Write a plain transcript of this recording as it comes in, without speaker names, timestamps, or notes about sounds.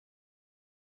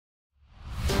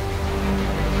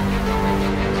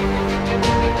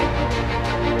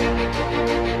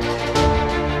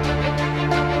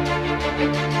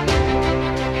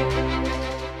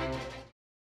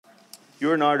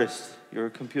you're an artist, you're a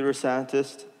computer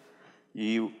scientist,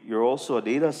 you're also a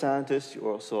data scientist,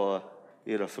 you're also a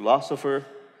data philosopher,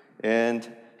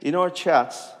 and in our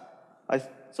chats, I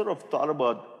sort of thought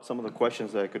about some of the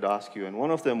questions that I could ask you, and one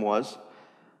of them was,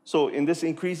 so in this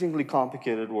increasingly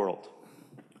complicated world,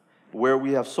 where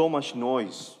we have so much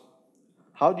noise,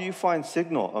 how do you find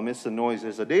signal amidst the noise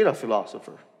as a data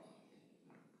philosopher?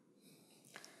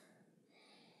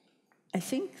 I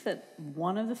think that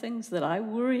one of the things that I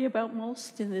worry about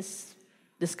most in this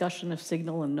discussion of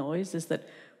signal and noise is that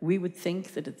we would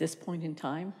think that at this point in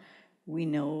time, we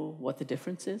know what the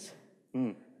difference is.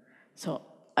 So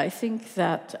I think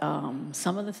that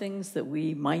some of the things that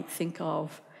we might think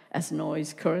of as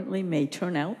noise currently may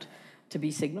turn out to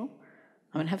be signal.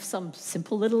 I'm going to have some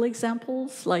simple little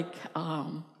examples, like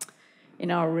in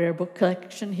our rare book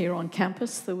collection here on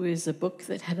campus, there was a book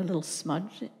that had a little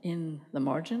smudge in the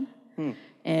margin.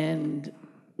 And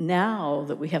now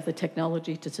that we have the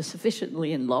technology to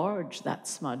sufficiently enlarge that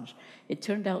smudge, it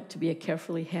turned out to be a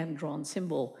carefully hand-drawn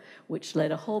symbol, which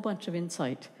led a whole bunch of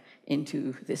insight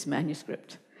into this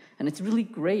manuscript. And it's really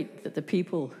great that the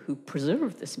people who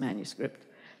preserved this manuscript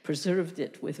preserved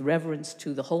it with reverence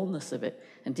to the wholeness of it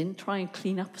and didn't try and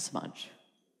clean up smudge,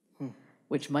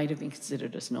 which might have been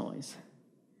considered as noise.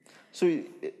 So,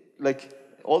 like,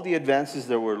 all the advances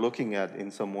that we're looking at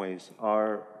in some ways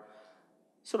are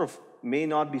sort of may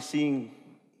not be seeing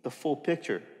the full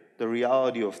picture, the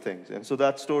reality of things. And so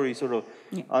that story sort of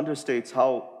understates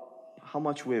how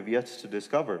much we have yet to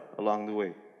discover along the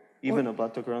way, even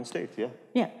about the current state,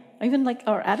 Yeah, even like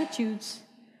our attitudes.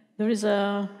 There is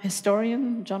a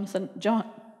historian, Joanna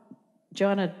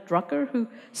Drucker, who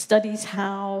studies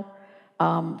how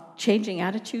changing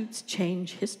attitudes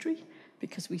change history,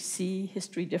 because we see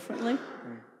history differently.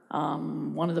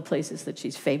 One of the places that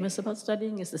she's famous about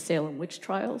studying is the Salem witch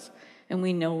trials, and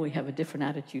we know we have a different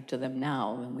attitude to them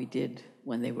now than we did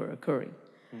when they were occurring.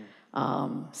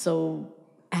 So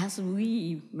as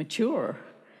we mature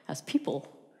as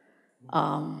people,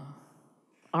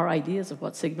 our ideas of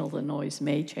what signal and noise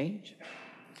may change.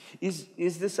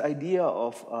 Is this idea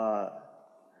of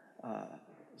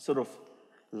sort of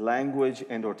language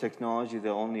and or technology that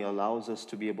only allows us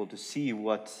to be able to see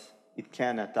what it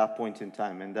can at that point in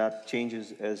time, and that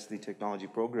changes as the technology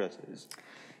progresses?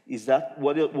 Is that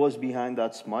what it was behind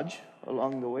that smudge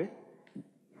along the way?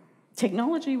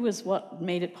 Technology was what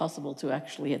made it possible to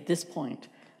actually, at this point,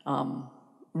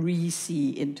 re-see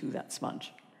into that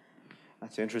smudge.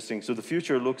 That's interesting. So the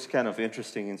future looks kind of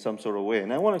interesting in some sort of way.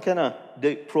 And I want to kind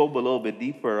of probe a little bit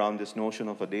deeper around this notion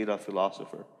of a data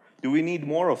philosopher. Do we need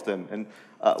more of them? And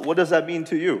what does that mean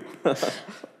to you?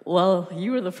 Well,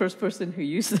 you were the first person who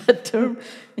used that term.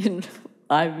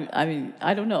 I mean,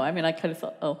 I don't know. I mean, I kind of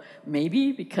thought, oh,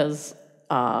 maybe, because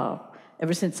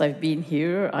ever since I've been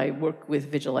here, I work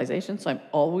with visualization, so I'm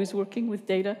always working with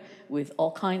data, with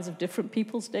all kinds of different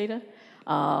people's data.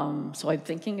 So I'm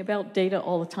thinking about data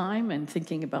all the time and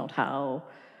thinking about how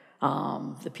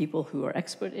the people who are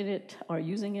expert in it are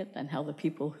using it and how the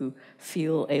people who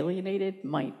feel alienated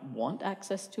might want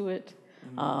access to it.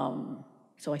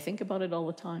 So I think about it all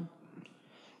the time.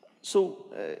 So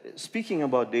speaking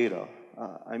about data,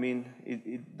 I mean,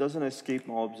 it doesn't escape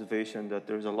my observation that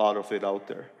there's a lot of it out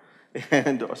there,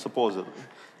 and supposedly.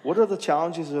 What are the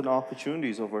challenges and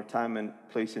opportunities over time and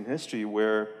place in history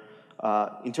where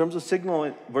in terms of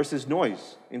signal versus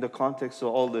noise in the context of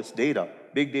all this data,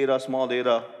 big data, small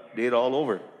data, data all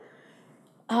over?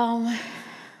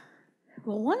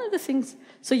 Well, one of the things,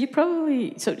 so you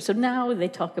probably, so now they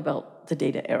talk about the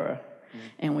data era,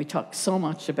 and we talk so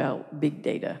much about big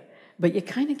data, but you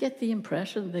kind of get the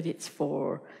impression that it's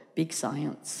for big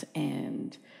science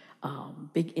and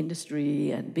big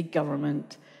industry and big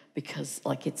government, because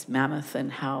like it's mammoth,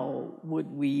 and how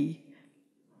would we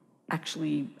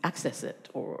actually access it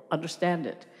or understand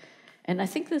it? And I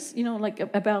think this, you know, like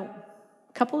about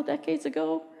a couple of decades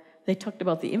ago, they talked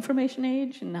about the information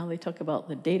age, and now they talk about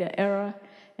the data era.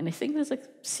 And I think there's a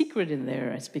secret in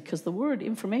there. It's because the word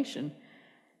information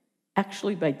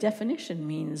actually by definition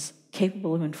means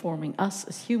capable of informing us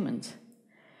as humans.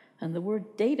 And the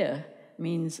word data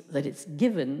means that it's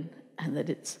given and that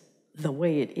it's the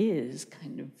way it is,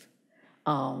 kind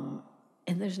of.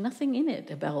 And there's nothing in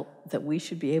it about that we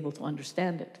should be able to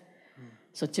understand it.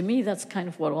 So to me, that's kind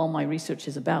of what all my research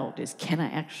is about, is can I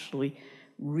actually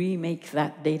remake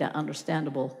that data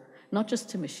understandable, not just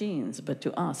to machines, but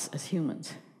to us as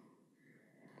humans.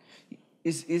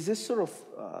 Is this sort of,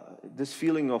 this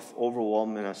feeling of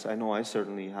overwhelmingness, I know I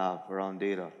certainly have around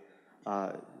data,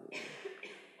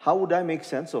 how would I make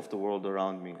sense of the world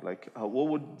around me? Like, what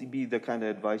would be the kind of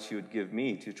advice you would give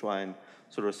me to try and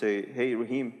sort of say, hey,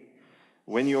 Rahim,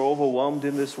 when you're overwhelmed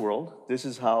in this world, this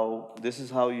is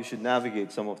how you should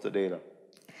navigate some of the data.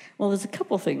 Well, there's a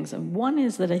couple things. And one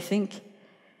is that I think,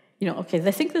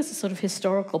 I think there's a sort of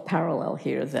historical parallel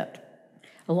here that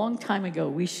a long time ago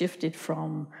we shifted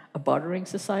from a bartering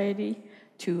society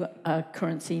to a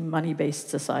currency money-based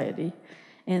society.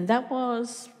 And that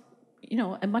was,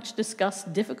 a much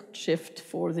discussed, difficult shift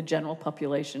for the general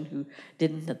population who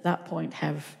didn't at that point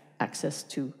have access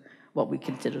to what we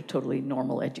consider totally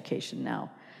normal education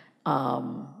now.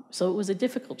 So it was a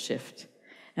difficult shift.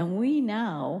 And we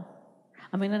now,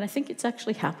 and I think it's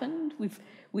actually happened.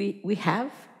 We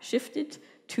have shifted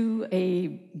to a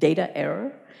data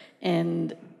era.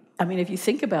 And if you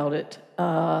think about it,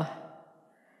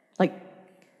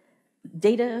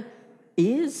 data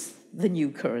is the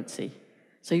new currency.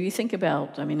 So if you think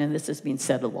about, and this has been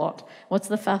said a lot, what's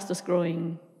the fastest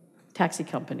growing taxi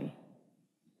company?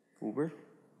 Uber?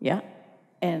 Yeah.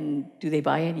 And do they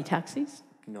buy any taxis?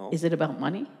 No. Is it about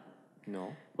money?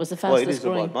 No. Was the fastest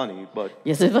growing? About money, but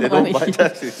yes, they don't buy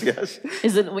taxis, yes.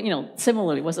 Is it,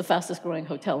 similarly, was the fastest growing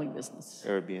hoteling business?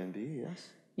 Airbnb, yes.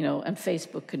 And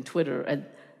Facebook and Twitter. And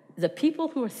the people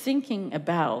who are thinking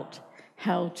about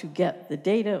how to get the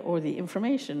data or the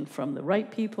information from the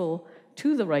right people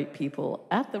to the right people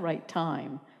at the right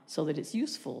time so that it's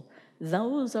useful,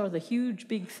 those are the huge,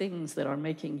 big things that are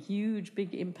making huge,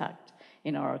 big impact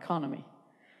in our economy.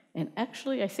 And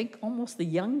actually, I think almost the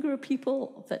younger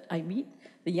people that I meet,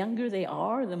 the younger they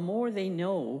are, the more they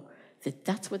know that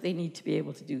that's what they need to be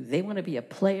able to do. They want to be a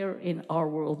player in our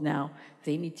world now.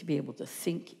 They need to be able to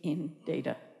think in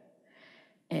data.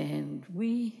 And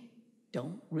we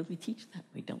don't really teach that.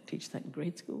 We don't teach that in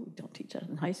grade school. We don't teach that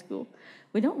in high school.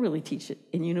 We don't really teach it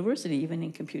in university, even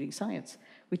in computing science.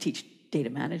 We teach data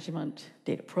management,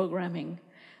 data programming,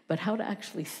 but how to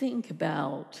actually think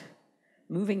about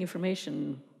moving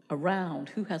information around,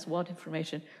 who has what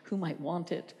information, who might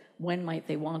want it, when might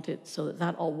they want it, so that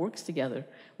that all works together,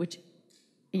 which,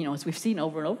 as we've seen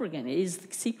over and over again, is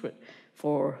the secret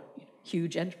for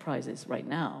huge enterprises right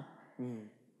now.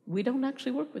 We don't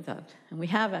actually work with that. And we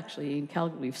have actually, in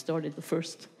Calgary, we've started the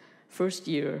first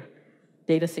year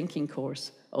data thinking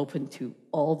course open to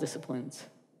all disciplines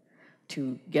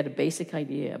to get a basic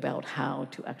idea about how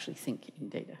to actually think in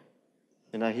data.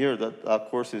 And I hear that our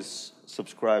course is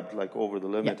subscribed over the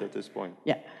limit at this point.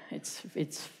 Yeah,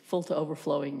 it's full to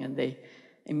overflowing, and they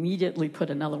immediately put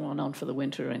another one on for the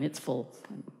winter, and it's full.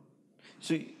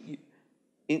 So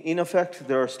in effect,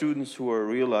 there are students who are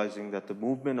realizing that the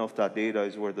movement of that data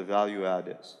is where the value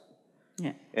add is.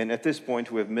 Yeah. And at this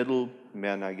point, we have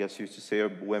middlemen, I guess you used to say, or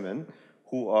women,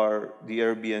 who are the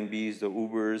Airbnbs, the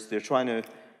Ubers. They're trying to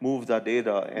move that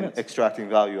data and extracting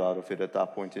value out of it at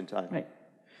that point in time. Right.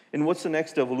 And what's the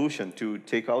next evolution? To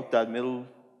take out that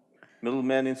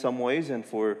middleman in some ways, and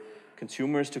for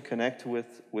consumers to connect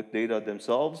with data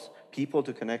themselves, people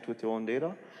to connect with their own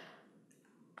data?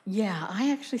 Yeah,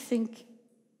 I actually think,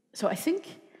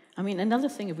 another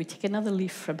thing, if we take another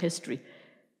leaf from history,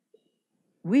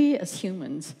 we as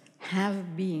humans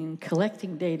have been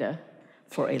collecting data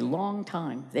for a long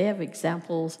time. They have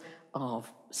examples of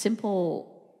simple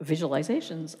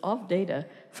visualizations of data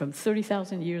from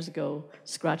 30,000 years ago,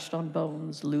 scratched on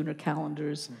bones, lunar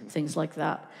calendars, things like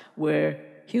that, where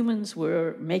humans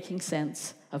were making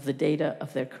sense of the data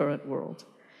of their current world.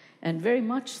 And very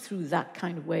much through that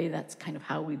kind of way, that's kind of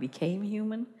how we became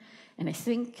human. And I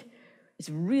think it's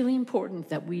really important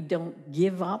that we don't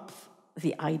give up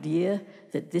the idea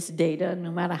that this data,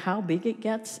 no matter how big it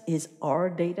gets, is our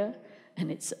data,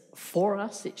 and it's for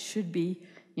us. It should be,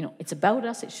 it's about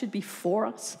us, it should be for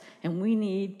us, and we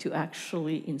need to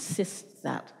actually insist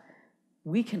that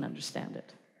we can understand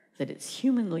it, that it's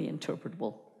humanly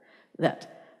interpretable,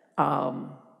 that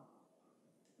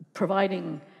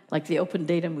providing, like the open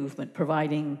data movement,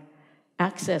 providing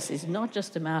access is not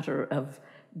just a matter of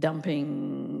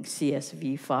dumping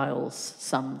CSV files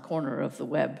some corner of the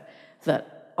web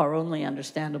that are only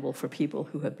understandable for people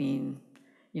who have been,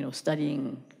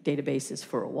 studying databases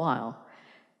for a while.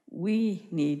 We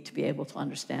need to be able to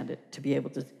understand it, to be able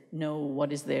to know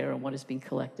what is there and what is being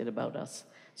collected about us.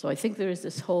 So I think there is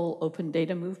this whole open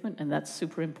data movement, and that's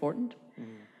super important.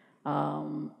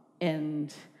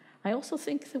 And I also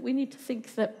think that we need to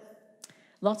think that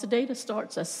lots of data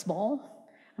starts as small.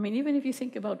 Even if you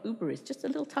think about Uber, it's just a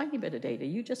little tiny bit of data.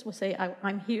 You just will say,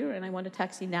 I'm here and I want a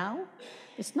taxi now.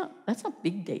 That's not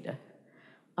big data.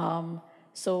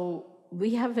 So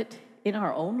we have it in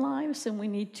our own lives, and we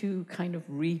need to kind of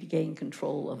regain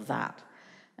control of that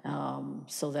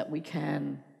so that we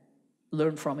can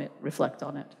learn from it, reflect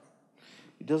on it.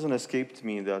 It doesn't escape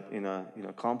me that in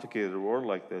a complicated world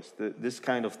like this, this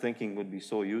kind of thinking would be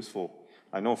so useful.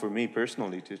 I know for me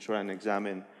personally, to try and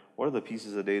examine what are the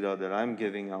pieces of data that I'm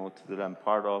giving out, that I'm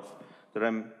part of, that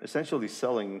I'm essentially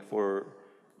selling for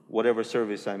whatever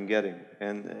service I'm getting.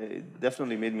 And it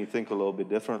definitely made me think a little bit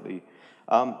differently.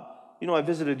 You know, I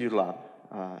visited your lab,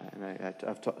 and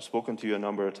I've spoken to you a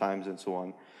number of times and so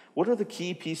on. What are the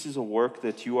key pieces of work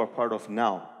that you are part of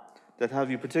now that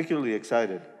have you particularly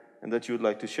excited and that you would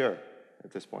like to share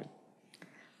at this point?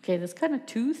 Okay, there's kind of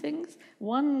two things.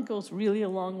 One goes really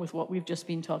along with what we've just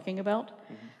been talking about,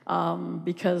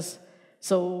 because,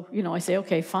 so, you know, I say,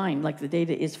 okay, fine, like the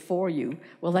data is for you.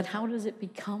 Well, then how does it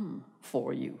become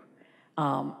for you?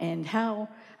 And how,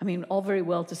 I mean, all very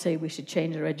well to say we should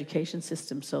change our education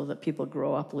system so that people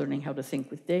grow up learning how to think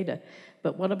with data,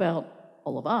 but what about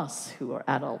all of us who are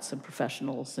adults and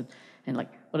professionals, and like,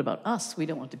 what about us? We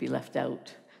don't want to be left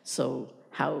out. So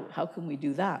how can we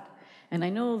do that? And I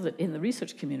know that in the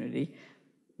research community,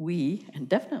 we, and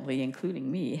definitely including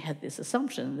me, had this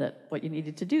assumption that what you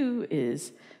needed to do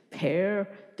is pair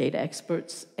data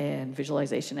experts and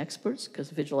visualization experts,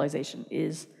 because visualization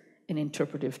is an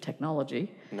interpretive technology.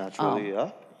 Naturally,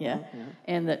 yeah. Yeah,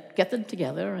 and that get them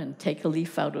together and take a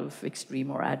leaf out of extreme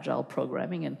or agile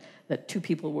programming, and that two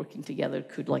people working together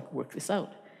could like work this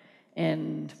out.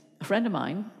 And a friend of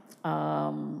mine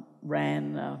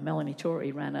Melanie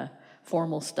Torrey ran a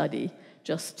formal study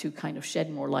just to kind of shed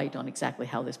more light on exactly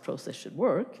how this process should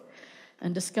work,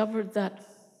 and discovered that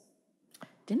it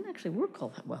didn't actually work all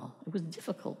that well. It was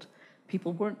difficult.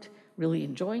 People weren't really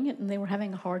enjoying it, and they were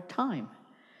having a hard time.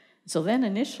 So then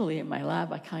initially in my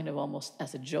lab, I kind of almost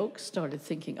as a joke started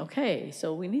thinking, okay,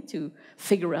 so we need to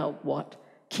figure out what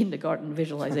kindergarten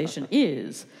visualization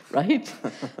is, right?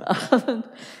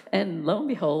 And lo and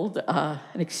behold, an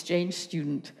exchange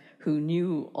student who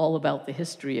knew all about the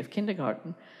history of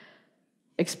kindergarten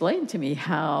explained to me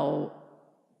how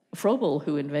Froebel,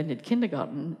 who invented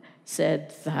kindergarten,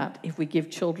 said that if we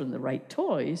give children the right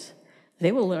toys,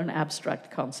 they will learn abstract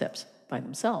concepts by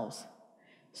themselves.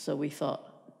 So we thought,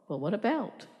 well, what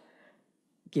about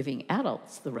giving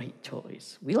adults the right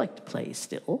toys? We like to play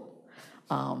still.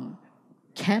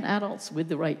 Can adults with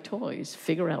the right toys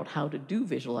figure out how to do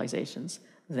visualizations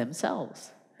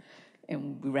themselves?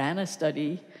 And we ran a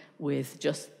study with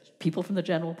just people from the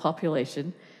general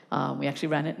population. We actually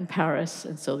ran it in Paris,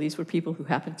 and so these were people who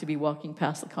happened to be walking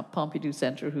past the Pompidou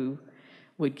Center who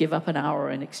would give up an hour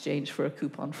in exchange for a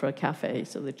coupon for a cafe,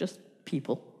 so they're just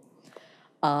people.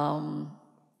 And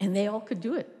they all could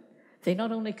do it. They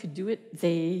not only could do it,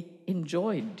 they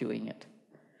enjoyed doing it.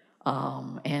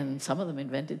 And some of them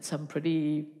invented some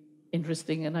pretty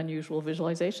interesting and unusual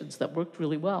visualizations that worked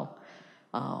really well.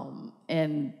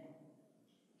 And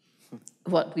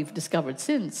what we've discovered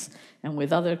since, and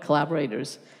with other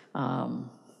collaborators,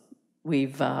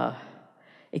 we've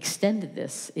extended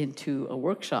this into a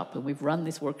workshop, and we've run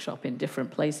this workshop in different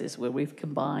places where we've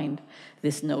combined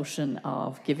this notion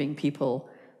of giving people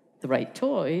the right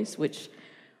toys, which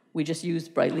we just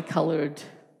used brightly colored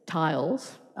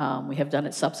tiles. We have done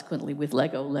it subsequently with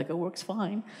Lego. Lego works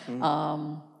fine.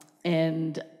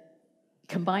 And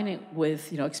combine it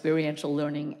with, experiential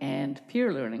learning and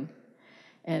peer learning,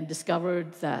 and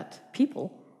discovered that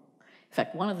people, in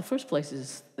fact, one of the first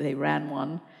places they ran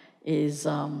one is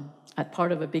at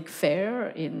part of a big fair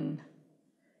in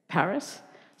Paris.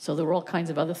 So there were all kinds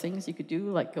of other things you could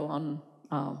do, like go on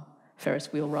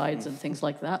Ferris wheel rides and things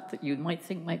like that you might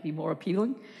think might be more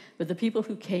appealing. But the people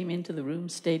who came into the room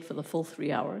stayed for the full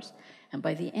 3 hours. And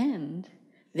by the end,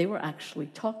 they were actually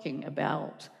talking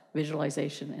about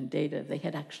visualization and data. They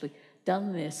had actually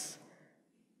done this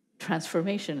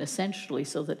transformation essentially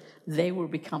so that they were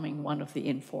becoming one of the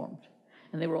informed.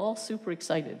 And they were all super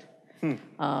excited.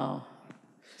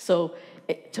 So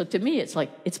to me, it's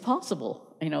like, it's possible.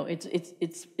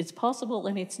 It's possible,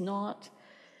 and it's not,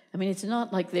 it's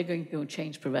not like they're going to go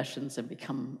change professions and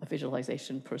become a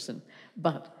visualization person,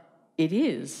 but it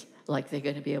is like they're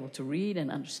going to be able to read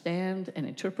and understand and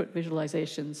interpret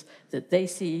visualizations that they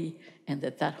see, and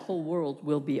that whole world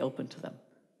will be open to them.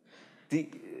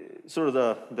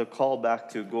 The call back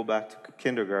to go back to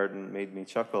kindergarten made me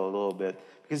chuckle a little bit,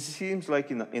 because it seems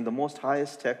like in the most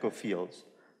highest tech of fields,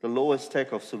 the lowest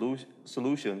tech of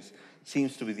solutions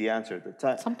seems to be the answer.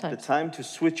 The time to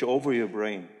switch over your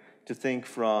brain to think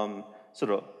from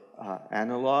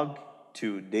analog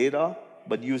to data,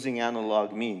 but using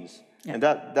analog means. Yeah. And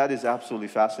that is absolutely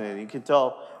fascinating. You can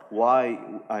tell why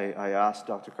I asked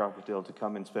Dr. Carpendale to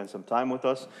come and spend some time with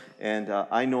us, and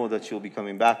I know that she'll be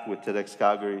coming back with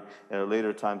TEDxCalgary at a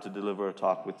later time to deliver a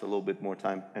talk with a little bit more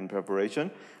time and preparation.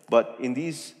 But in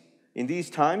these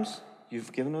times,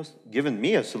 you've given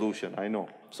me a solution, I know.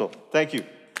 So thank you,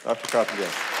 Dr.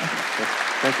 Carpendale.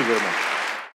 Thank you very much.